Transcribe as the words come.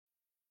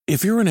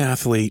If you're an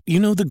athlete, you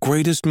know the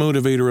greatest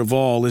motivator of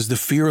all is the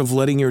fear of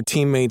letting your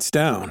teammates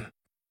down.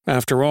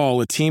 After all,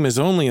 a team is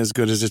only as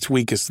good as its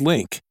weakest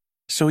link.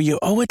 So you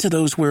owe it to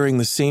those wearing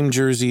the same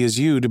jersey as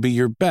you to be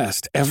your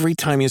best every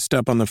time you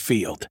step on the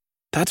field.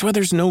 That's why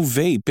there's no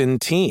vape in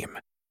team.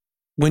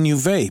 When you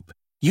vape,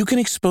 you can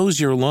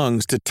expose your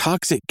lungs to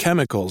toxic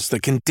chemicals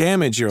that can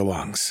damage your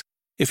lungs.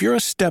 If you're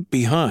a step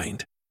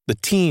behind, the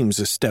team's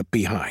a step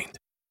behind.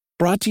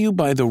 Brought to you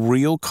by The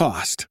Real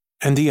Cost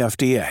and the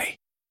FDA.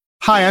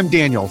 Hi, I'm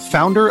Daniel,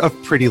 founder of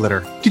Pretty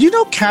Litter. Did you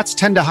know cats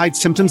tend to hide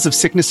symptoms of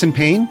sickness and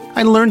pain?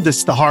 I learned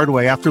this the hard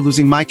way after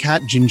losing my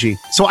cat, Gingy.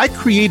 So I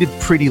created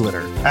Pretty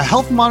Litter, a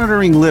health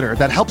monitoring litter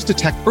that helps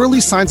detect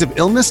early signs of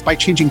illness by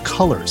changing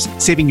colors,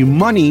 saving you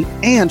money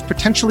and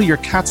potentially your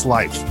cat's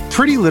life.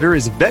 Pretty Litter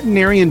is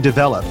veterinarian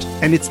developed,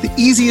 and it's the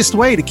easiest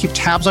way to keep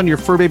tabs on your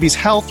fur baby's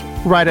health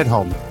right at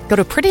home. Go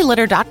to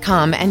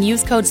prettylitter.com and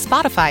use code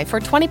SPOTIFY for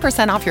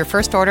 20% off your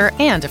first order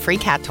and a free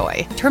cat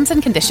toy. Terms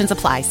and conditions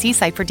apply. See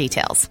site for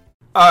details.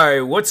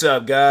 Alright, what's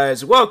up,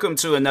 guys? Welcome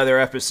to another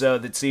episode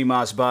of the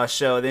T-Moss Boss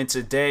Show. In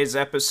today's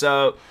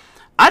episode,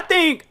 I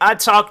think I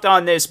talked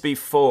on this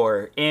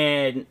before,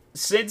 and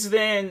since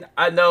then,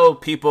 I know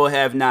people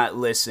have not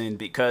listened,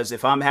 because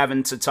if I'm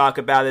having to talk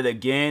about it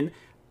again,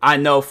 I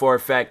know for a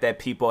fact that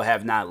people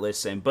have not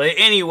listened. But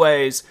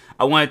anyways,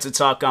 I wanted to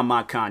talk on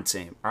my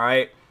content,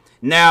 alright?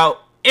 Now,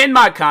 in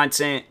my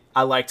content,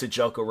 I like to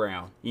joke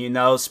around,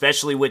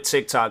 especially with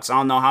TikToks. I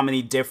don't know how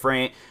many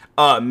different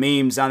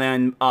memes I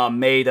am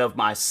made of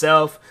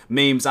myself,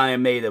 memes I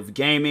am made of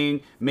gaming,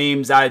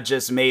 memes I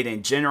just made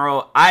in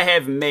general. I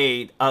have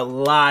made a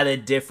lot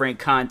of different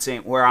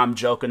content where I'm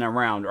joking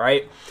around,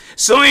 right?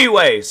 So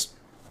anyways,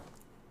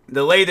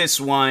 the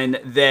latest one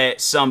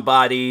that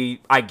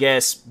somebody, I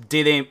guess,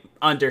 didn't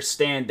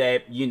understand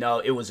that,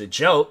 it was a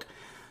joke.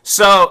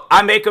 So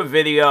I make a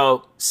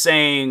video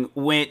saying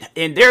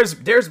and there's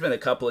been a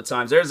couple of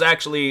times. There's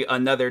actually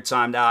another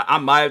time that I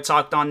might have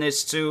talked on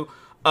this too.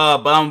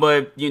 But I'm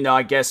gonna,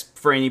 I guess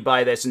for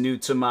anybody that's new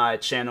to my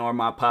channel or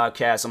my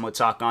podcast, I'm gonna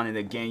talk on it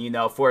again,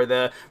 for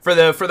the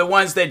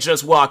ones that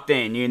just walked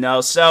in,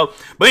 So,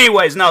 but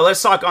anyways, no,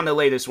 let's talk on the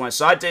latest one.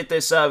 So I did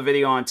this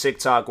video on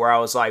TikTok where I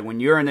was like, when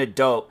you're an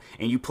adult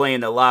and you play in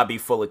the lobby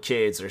full of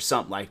kids or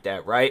something like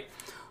that, right?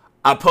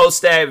 I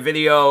post that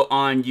video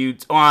on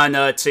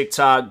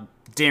TikTok.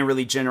 Didn't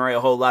really generate a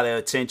whole lot of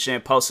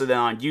attention. Posted it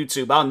on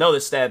YouTube. I'll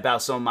notice that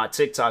about some of my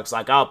TikToks.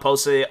 Like, I'll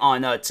post it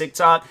on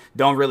TikTok,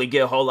 don't really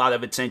get a whole lot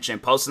of attention.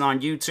 Post it on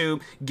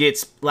YouTube,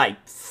 gets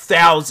like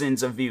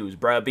thousands of views,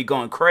 bro. It'd be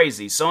going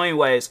crazy. So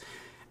anyways,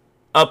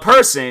 a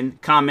person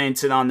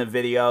commented on the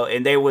video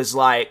and they was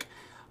like,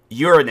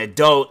 you're an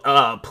adult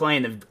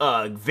playing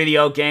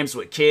video games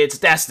with kids.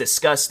 That's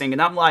disgusting.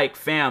 And I'm like,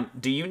 fam,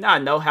 do you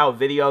not know how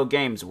video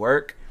games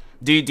work?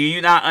 Do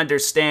you not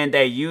understand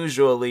that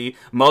usually,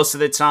 most of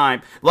the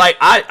time, like,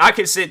 I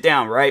can sit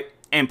down, right,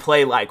 and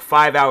play like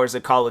 5 hours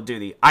of Call of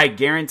Duty. I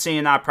guarantee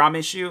and I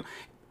promise you,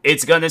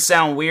 it's going to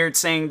sound weird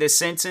saying this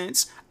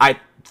sentence. I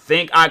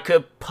think I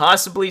could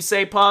possibly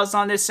say pause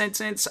on this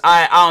sentence.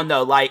 I don't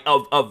know, like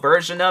a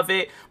version of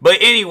it. But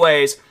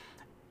anyways,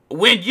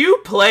 when you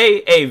play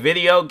a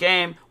video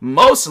game,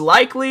 most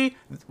likely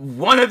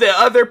one of the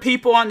other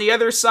people on the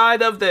other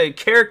side of the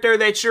character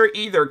that you're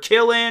either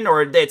killing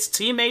or that's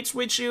teammates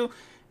with you,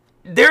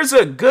 there's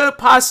a good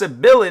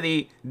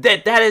possibility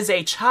that that is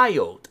a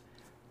child.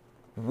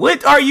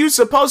 What are you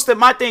supposed to...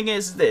 My thing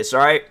is this,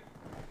 alright?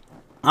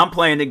 I'm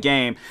playing the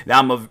game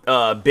that I'm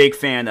a big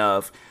fan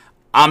of.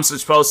 I'm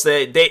supposed to,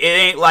 it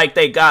ain't like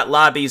they got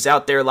lobbies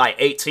out there, like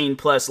 18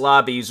 plus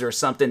lobbies or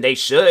something. They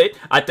should.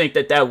 I think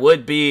that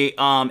would be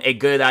a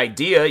good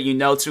idea,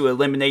 to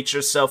eliminate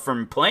yourself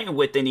from playing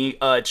with any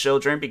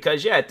children,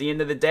 because at the end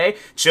of the day,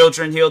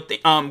 children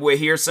will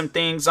hear some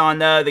things on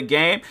the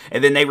game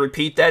and then they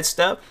repeat that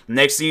stuff.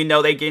 Next thing you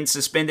know, they getting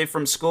suspended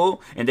from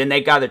school and then they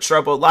got a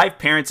troubled life.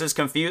 Parents is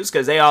confused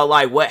because they all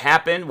like, what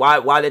happened?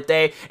 Why did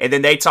they? And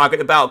then they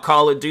talking about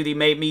Call of Duty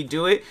made me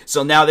do it.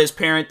 So now this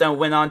parent then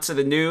went on to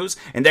the news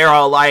and they're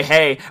all like,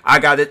 hey, I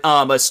got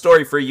a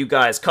story for you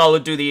guys. Call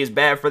of Duty is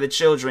bad for the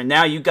children.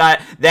 Now you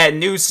got that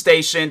news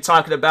station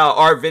talking about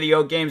our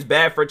video games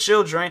bad for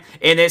children,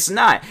 and it's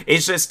not.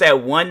 It's just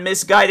that one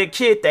misguided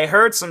kid, they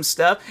heard some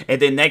stuff,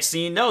 and then next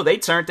thing you know, they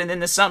turned it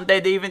into something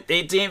that they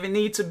didn't even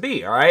need to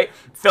be, all right?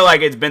 Feel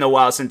like it's been a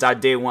while since I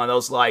did one of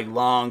those like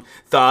long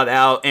thought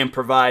out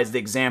improvised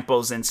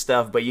examples and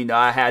stuff, but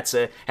I had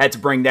to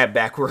bring that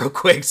back real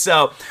quick.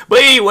 So, but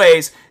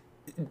anyways,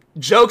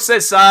 jokes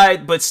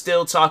aside, but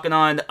still talking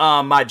on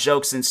my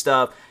jokes and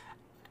stuff,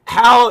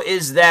 how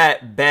is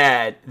that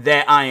bad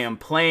that I am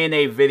playing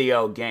a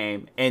video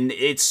game and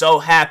it so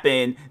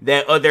happened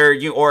that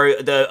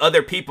the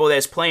other people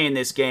that's playing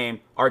this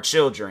game are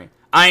children?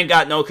 I ain't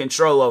got no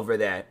control over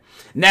that.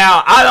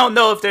 Now, I don't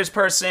know if this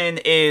person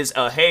is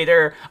a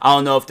hater. I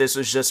don't know if this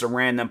was just a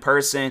random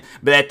person.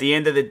 But at the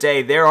end of the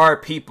day, there are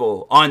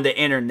people on the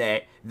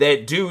internet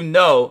that do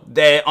know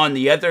that on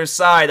the other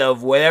side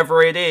of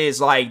whatever it is,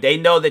 like, they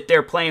know that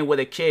they're playing with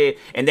a kid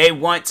and they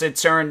want to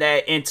turn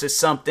that into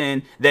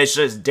something that's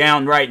just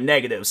downright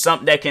negative,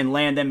 something that can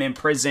land them in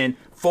prison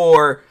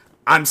for,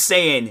 I'm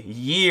saying,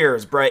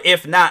 years, bro,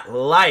 if not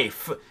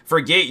life.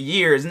 Forget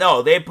years.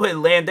 No, they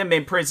land them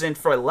in prison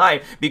for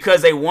life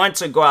because they want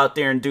to go out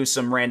there and do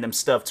some random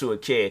stuff to a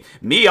kid.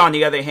 Me, on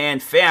the other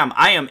hand, fam,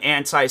 I am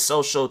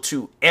antisocial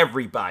to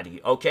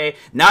everybody, okay?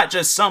 Not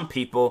just some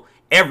people,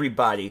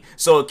 everybody.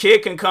 So a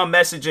kid can come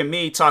messaging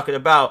me talking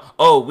about,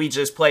 oh, we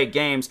just play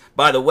games.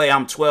 By the way,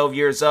 I'm 12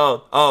 years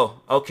old. Oh,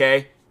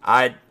 okay.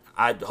 I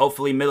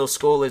hopefully middle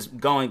school is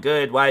going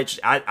good. Why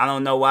I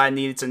don't know why I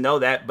needed to know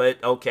that,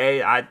 but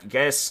okay, I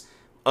guess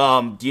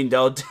thumbs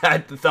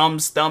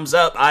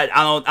up. I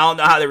don't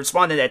know how to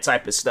respond to that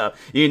type of stuff,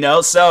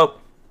 so.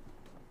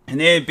 And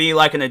then it'd be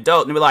like an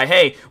adult and be like,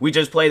 hey, we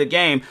just played a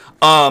game.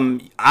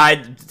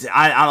 I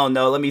don't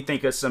know. Let me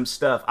think of some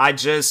stuff. I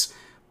just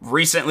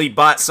recently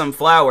bought some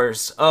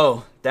flowers.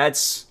 Oh,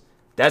 that's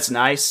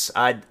nice.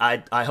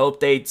 I hope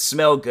they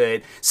smell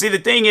good. See, the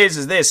thing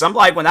is this. I'm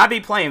like, when I be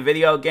playing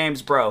video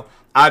games, bro,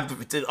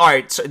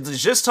 so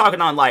just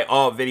talking on like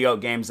all video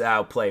games that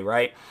I'll play,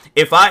 right?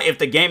 If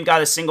the game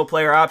got a single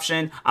player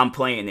option, I'm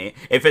playing it.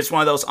 If it's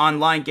one of those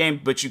online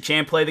games, but you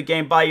can play the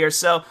game by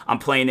yourself, I'm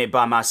playing it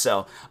by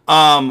myself.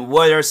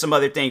 What are some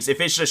other things?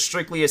 If it's just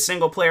strictly a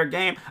single player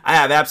game, I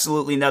have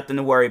absolutely nothing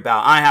to worry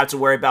about. I have to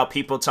worry about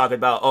people talking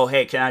about, oh,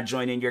 hey, can I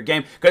join in your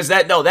game? Because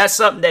that's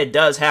something that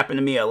does happen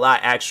to me a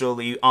lot,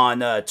 actually,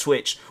 on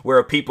Twitch,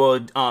 where people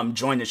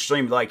join the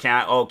stream like,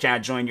 can I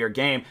join your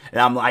game?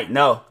 And I'm like,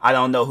 no, I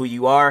don't know who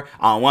you are.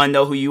 I don't want to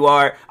know who you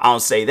are. I don't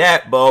say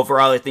that, but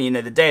overall, at the end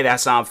of the day,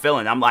 that's how I'm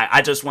feeling. I'm like,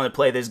 I just want to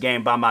play this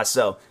game by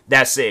myself.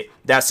 That's it.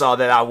 That's all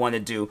that I want to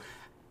do.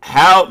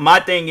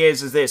 My thing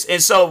is this.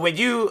 And so when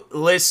you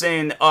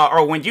listen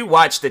or when you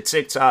watch the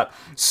TikTok,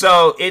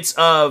 so it's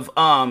of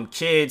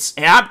kids,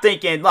 and I'm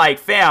thinking like,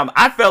 fam,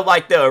 I felt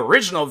like the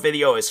original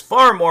video is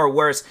far more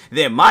worse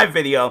than my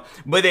video,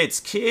 but it's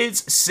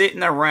kids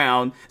sitting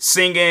around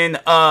singing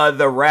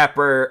the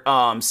rapper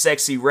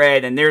Sexyy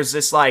Red, and there's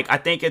this like, I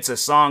think it's a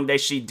song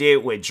that she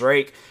did with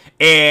Drake,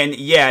 and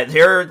yeah,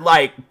 they're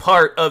like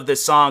part of the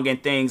song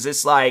and things.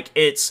 It's like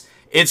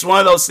it's one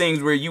of those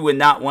things where you would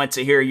not want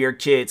to hear your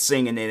kids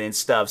singing it and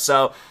stuff.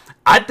 So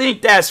I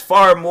think that's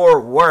far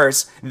more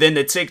worse than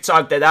the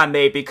TikTok that I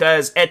made,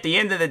 because at the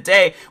end of the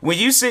day, when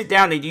you sit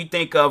down and you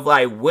think of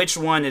like which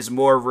one is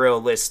more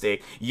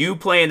realistic, you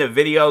playing a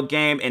video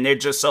game and there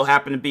just so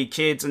happen to be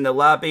kids in the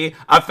lobby,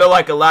 I feel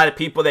like a lot of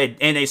people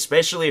and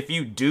especially if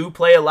you do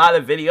play a lot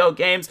of video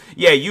games,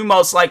 yeah, you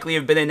most likely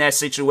have been in that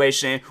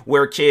situation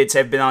where kids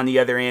have been on the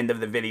other end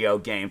of the video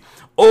game.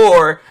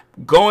 Or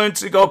going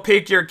to go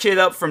pick your kid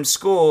up from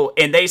school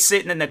and they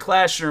sitting in the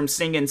classroom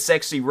singing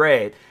Sexyy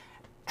Red.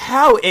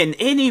 How in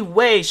any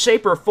way,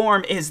 shape, or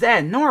form is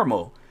that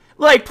normal?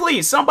 Like,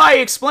 please, somebody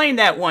explain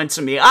that one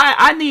to me.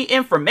 I need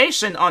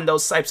information on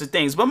those types of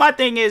things. But my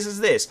thing is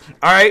this,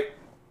 all right?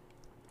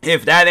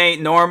 If that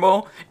ain't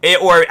normal,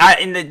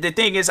 the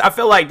thing is, I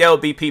feel like there'll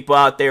be people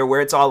out there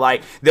where it's all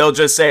like, they'll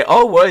just say,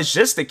 oh, well, it's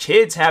just the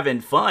kids having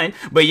fun.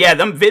 But yeah,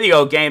 them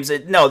video games,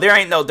 no, there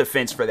ain't no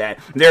defense for that.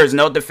 There is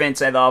no defense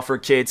at all for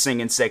kids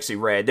singing Sexyy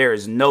Red. There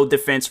is no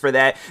defense for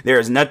that. There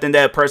is nothing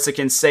that a person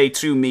can say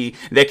to me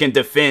that can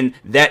defend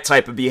that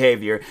type of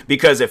behavior.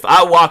 Because if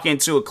I walk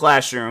into a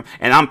classroom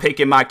and I'm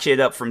picking my kid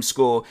up from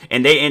school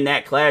and they in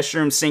that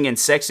classroom singing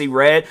Sexyy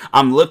Red,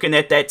 I'm looking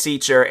at that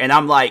teacher and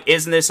I'm like,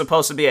 isn't this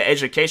supposed to be an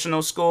educational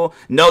school?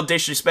 No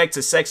disrespect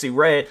to Sexyy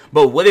Red,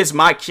 but what is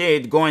my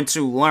kid going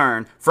to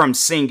learn from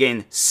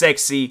singing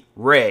Sexyy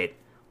Red?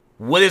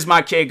 What is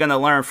my kid going to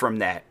learn from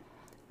that?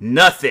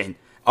 Nothing.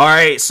 All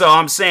right, so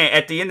I'm saying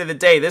at the end of the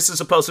day, this is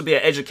supposed to be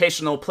an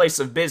educational place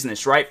of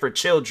business, right, for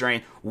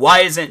children. Why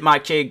isn't my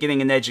kid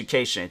getting an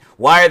education?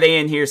 Why are they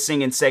in here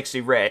singing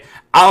Sexyy Red?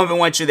 I don't even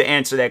want you to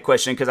answer that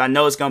question because I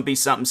know it's going to be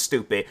something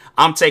stupid.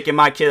 I'm taking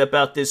my kid up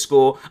out this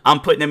school. I'm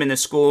putting them in a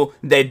school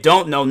that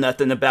don't know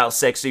nothing about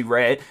Sexyy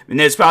Red. And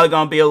it's probably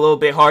going to be a little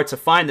bit hard to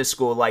find a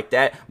school like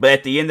that. But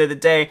at the end of the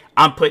day,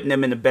 I'm putting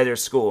them in a better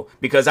school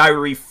because I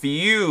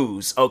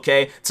refuse,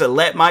 okay, to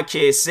let my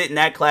kids sit in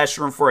that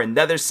classroom for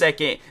another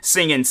second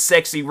singing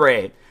Sexyy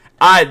Red.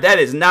 That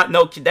is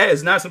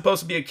not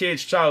supposed to be a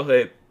kid's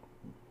childhood.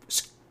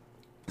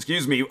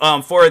 Excuse me,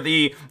 for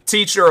the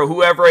teacher or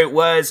whoever it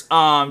was to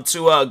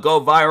go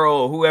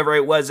viral, or whoever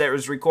it was that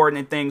was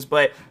recording things.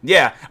 But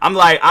yeah, I'm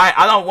like,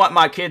 I don't want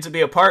my kid to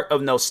be a part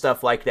of no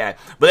stuff like that.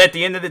 But at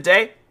the end of the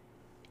day,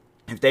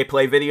 if they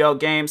play video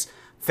games,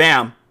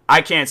 fam,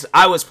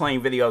 I was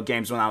playing video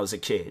games when I was a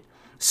kid.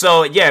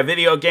 So yeah,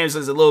 video games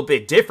is a little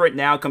bit different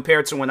now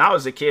compared to when I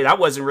was a kid. I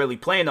wasn't really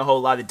playing a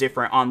whole lot of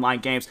different online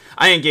games.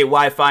 I didn't get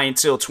Wi-Fi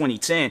until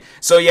 2010.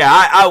 So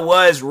yeah, I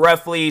was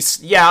roughly,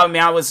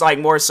 I was like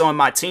more so in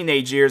my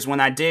teenage years when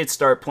I did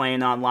start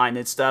playing online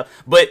and stuff,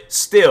 but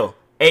still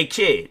a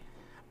kid.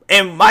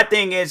 And my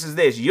thing is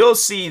this, you'll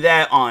see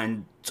that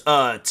on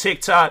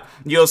TikTok,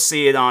 you'll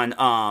see it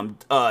on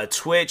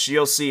Twitch,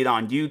 you'll see it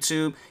on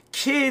YouTube.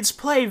 Kids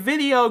play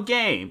video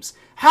games.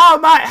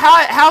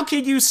 How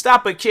can you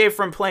stop a kid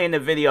from playing a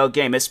video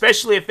game,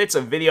 especially if it's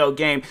a video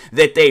game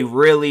that they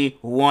really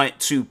want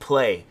to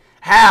play?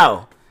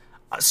 How?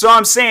 So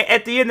I'm saying,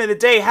 at the end of the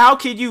day, how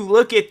can you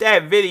look at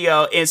that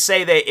video and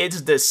say that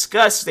it's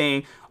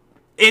disgusting?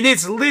 And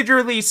it's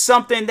literally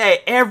something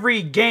that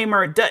every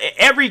gamer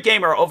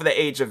over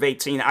the age of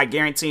 18, I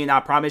guarantee and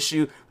I promise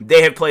you,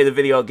 they have played a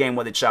video game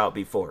with a child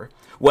before.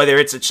 Whether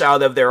it's a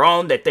child of their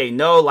own that they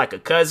know, like a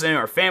cousin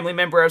or family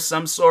member of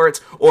some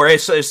sorts, or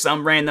it's just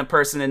some random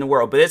person in the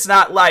world. But it's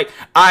not like,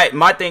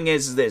 my thing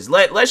is this.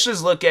 Let's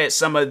just look at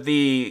some of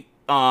the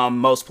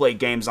most played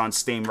games on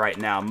Steam right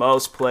now.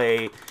 Most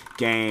played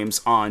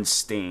games on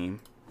Steam.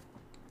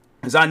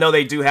 Because I know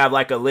they do have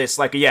like a list,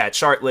 like a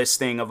chart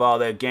listing of all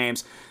the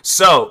games.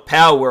 So,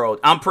 Palworld,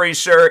 I'm pretty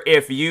sure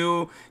if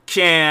you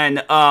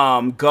can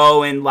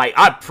go and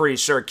I'm pretty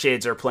sure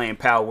kids are playing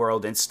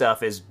Palworld and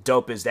stuff, as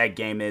dope as that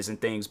game is and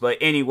things. But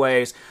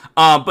anyways,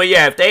 but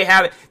yeah, if they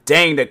have it,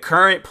 dang, the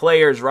current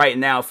players right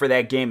now for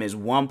that game is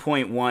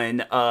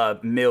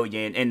 1.1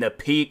 million, and the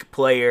peak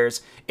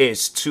players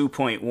is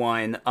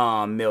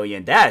 2.1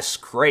 million. That's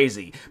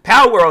crazy.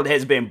 Palworld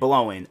has been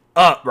blowing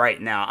up right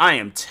now. I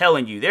am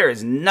telling you, there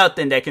is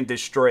nothing that can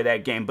destroy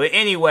that game. But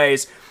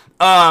anyways,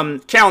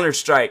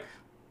 Counter-Strike,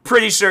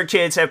 pretty sure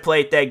kids have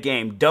played that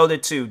game.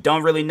 Dota 2,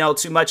 don't really know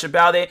too much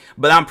about it,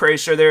 but I'm pretty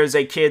sure there is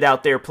a kid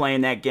out there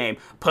playing that game.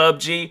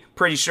 PUBG,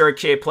 pretty sure a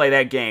kid play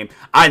that game.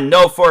 I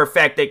know for a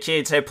fact that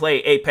kids have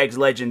played Apex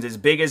Legends. As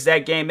big as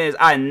that game is,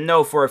 I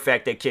know for a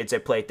fact that kids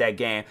have played that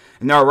game.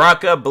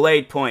 Naraka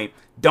Blade Point,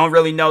 don't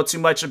really know too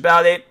much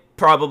about it.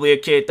 Probably a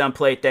kid done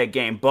played that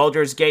game.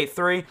 Baldur's Gate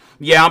 3,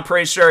 yeah, I'm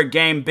pretty sure a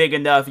game big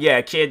enough. Yeah,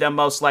 a kid done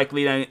most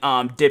likely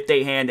done dip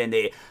their hand in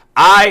it.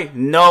 I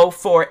know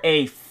for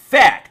a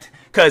fact,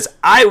 because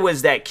I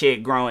was that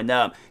kid growing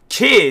up,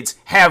 kids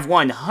have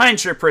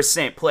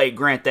 100% played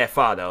Grand Theft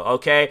Auto,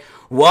 okay?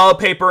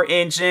 Wallpaper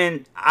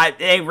Engine, it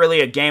ain't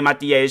really a game at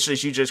the end. It's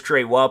just you just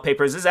create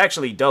wallpapers. It's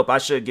actually dope. I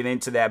should get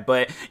into that.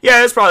 But yeah,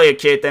 there's probably a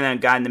kid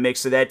that got in the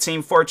mix of that.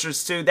 Team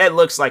Fortress 2, that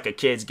looks like a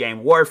kid's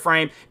game.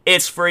 Warframe,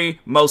 it's free.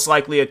 Most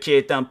likely a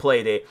kid done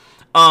played it.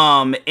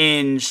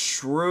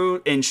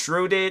 Enshrouded,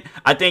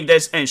 I think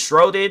that's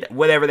Enshrouded,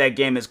 whatever that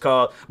game is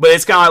called, but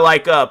it's kind of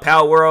like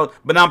Palworld,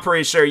 but I'm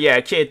pretty sure, yeah,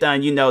 a kid done,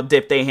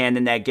 dip their hand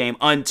in that game.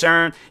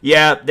 Unturned,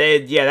 yeah,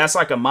 that's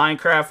like a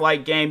Minecraft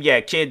like game.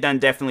 Yeah, kid done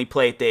definitely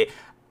played it.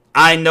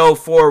 I know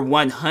for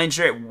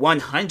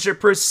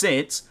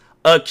 100%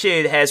 a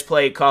kid has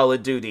played Call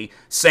of Duty.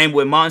 Same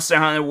with Monster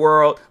Hunter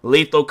World,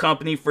 Lethal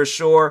Company for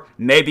sure,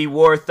 maybe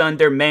War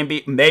Thunder,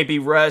 maybe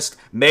Rust,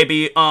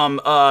 maybe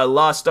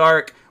Lost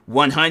Ark,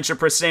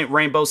 100%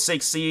 Rainbow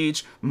Six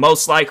Siege,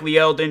 most likely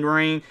Elden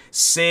Ring,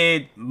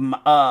 Sid,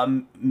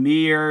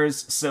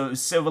 Meier's, so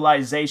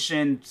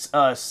Civilization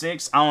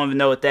 6. I don't even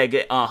know what that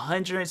get.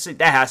 106.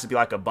 That has to be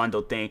like a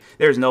bundle thing.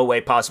 There's no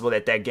way possible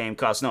that game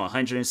costs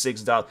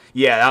 $106.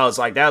 Yeah, that was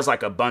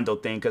like a bundle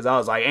thing, because I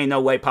was like, ain't no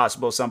way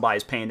possible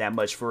somebody's paying that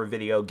much for a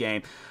video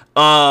game.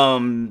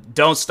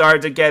 Don't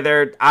Starve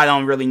Together, I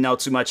don't really know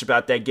too much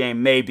about that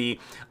game. Maybe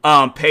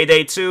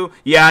Payday 2,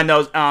 yeah, I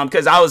know,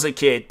 because I was a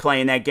kid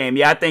playing that game.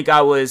 Yeah, I think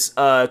I was,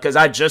 because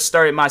I just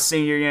started my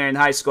senior year in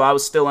high school. I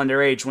was still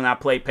underage when I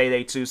played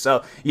Payday 2,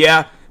 so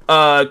yeah,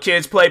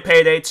 kids play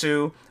Payday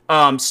 2.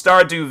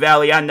 Stardew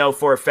Valley, I know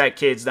for a fact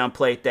kids done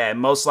played that.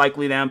 Most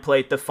likely done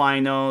played the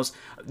finals.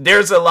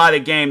 There's a lot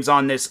of games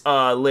on this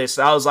list.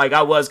 I was like,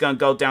 I was going to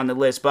go down the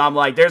list, but I'm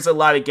like, there's a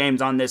lot of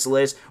games on this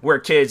list where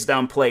kids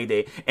done played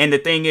it. And the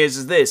thing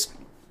is this,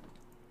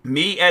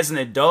 me as an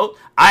adult,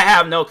 I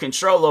have no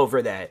control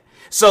over that.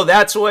 So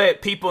that's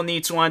what people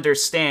need to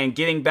understand.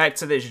 Getting back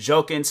to this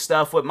joking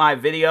stuff with my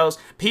videos,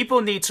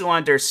 people need to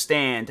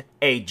understand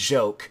a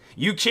joke.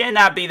 You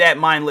cannot be that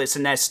mindless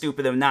and that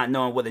stupid of not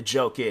knowing what a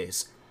joke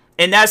is.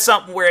 And that's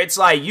something where it's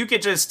like, you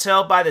could just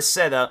tell by the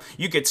setup,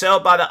 you could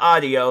tell by the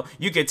audio,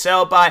 you could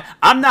tell by,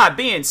 I'm not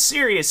being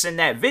serious in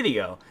that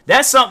video.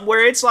 That's something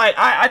where it's like,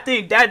 I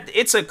think that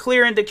it's a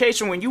clear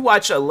indication when you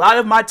watch a lot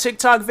of my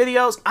TikTok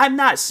videos, I'm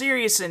not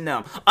serious in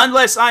them.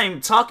 Unless I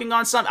am talking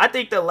on something. I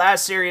think the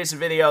last serious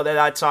video that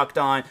I talked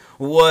on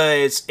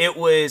I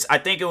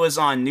think it was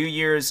on New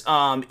Year's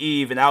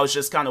Eve, and I was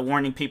just kind of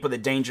warning people the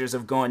dangers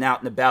of going out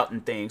and about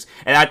and things.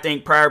 And I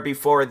think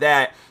before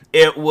that,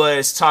 it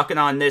was talking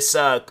on this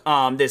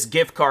this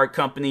gift card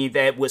company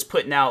that was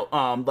putting out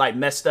like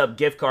messed up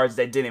gift cards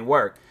that didn't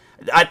work.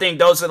 I think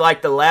those are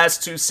like the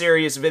last two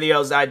serious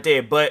videos I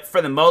did. But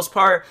for the most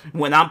part,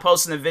 when I'm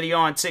posting a video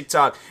on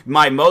TikTok,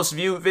 my most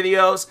viewed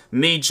videos,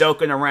 me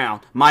joking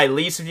around. My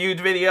least viewed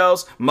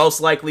videos,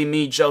 most likely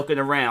me joking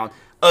around.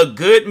 A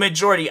good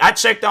majority, I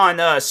checked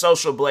on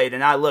Social Blade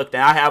and I looked,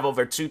 and I have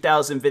over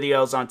 2,000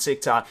 videos on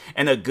TikTok,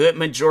 and a good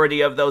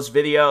majority of those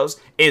videos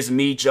is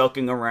me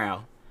joking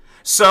around.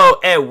 So,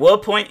 at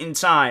what point in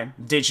time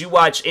did you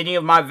watch any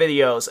of my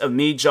videos of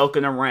me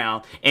joking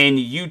around and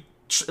you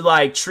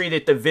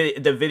treated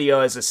the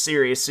video as a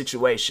serious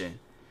situation?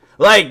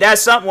 Like,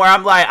 that's something where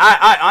I'm like,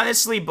 I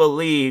honestly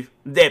believe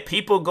that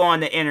people go on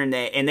the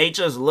internet and they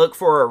just look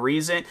for a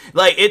reason.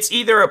 Like, it's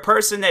either a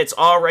person that's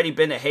already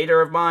been a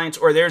hater of mine,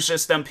 or there's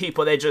just some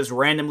people that just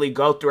randomly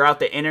go throughout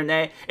the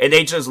internet and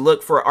they just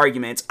look for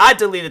arguments. I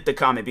deleted the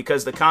comment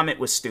because the comment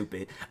was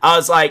stupid. I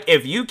was like,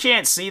 if you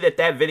can't see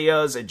that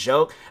video is a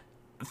joke,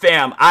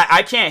 fam,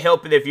 I can't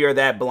help it if you're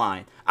that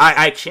blind.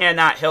 I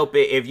cannot help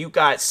it if you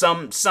got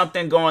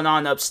something going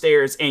on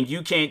upstairs and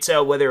you can't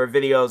tell whether a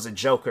video is a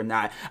joke or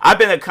not. I've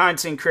been a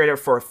content creator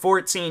for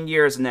 14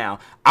 years now.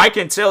 I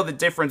can tell the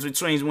difference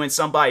between when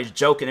somebody's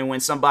joking and when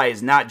somebody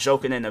is not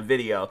joking in a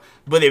video.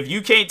 But if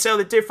you can't tell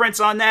the difference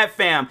on that,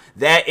 fam,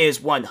 that is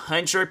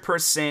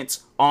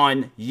 100%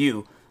 on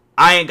you.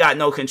 I ain't got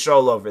no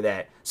control over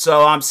that.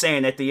 So I'm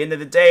saying at the end of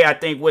the day, I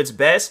think what's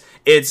best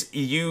is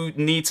you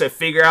need to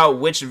figure out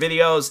which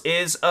videos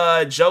is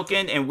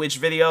joking and which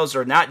videos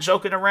are not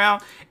joking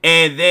around.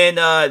 And then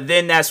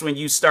that's when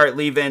you start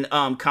leaving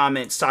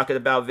comments talking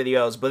about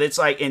videos. But it's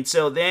like,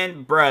 until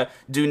then, bruh,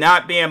 do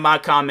not be in my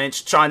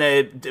comments trying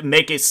to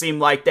make it seem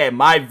like that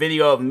my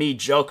video of me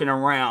joking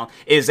around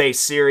is a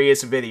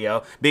serious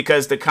video,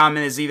 because the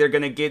comment is either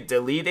going to get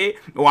deleted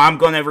or I'm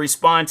going to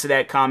respond to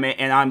that comment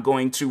and I'm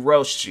going to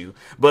roast you.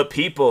 But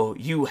people,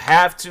 you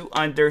have to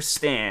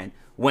understand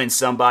when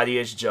somebody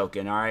is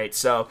joking. All right.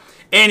 So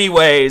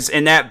anyways,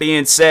 and that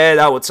being said,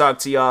 I will talk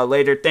to y'all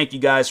later. Thank you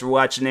guys for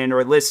watching and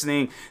or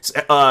listening.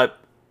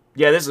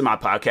 Yeah, this is my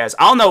podcast.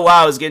 I don't know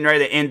why I was getting ready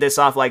to end this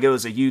off like it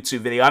was a YouTube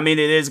video. I mean,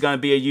 it is going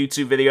to be a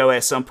YouTube video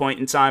at some point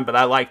in time, but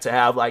I like to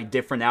have like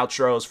different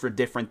outros for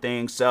different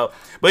things. So,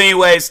 but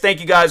anyways, thank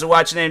you guys for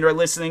watching and or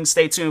listening.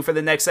 Stay tuned for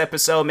the next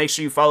episode. Make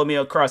sure you follow me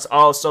across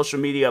all social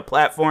media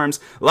platforms.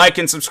 Like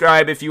and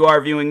subscribe if you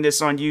are viewing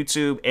this on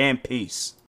YouTube, and peace.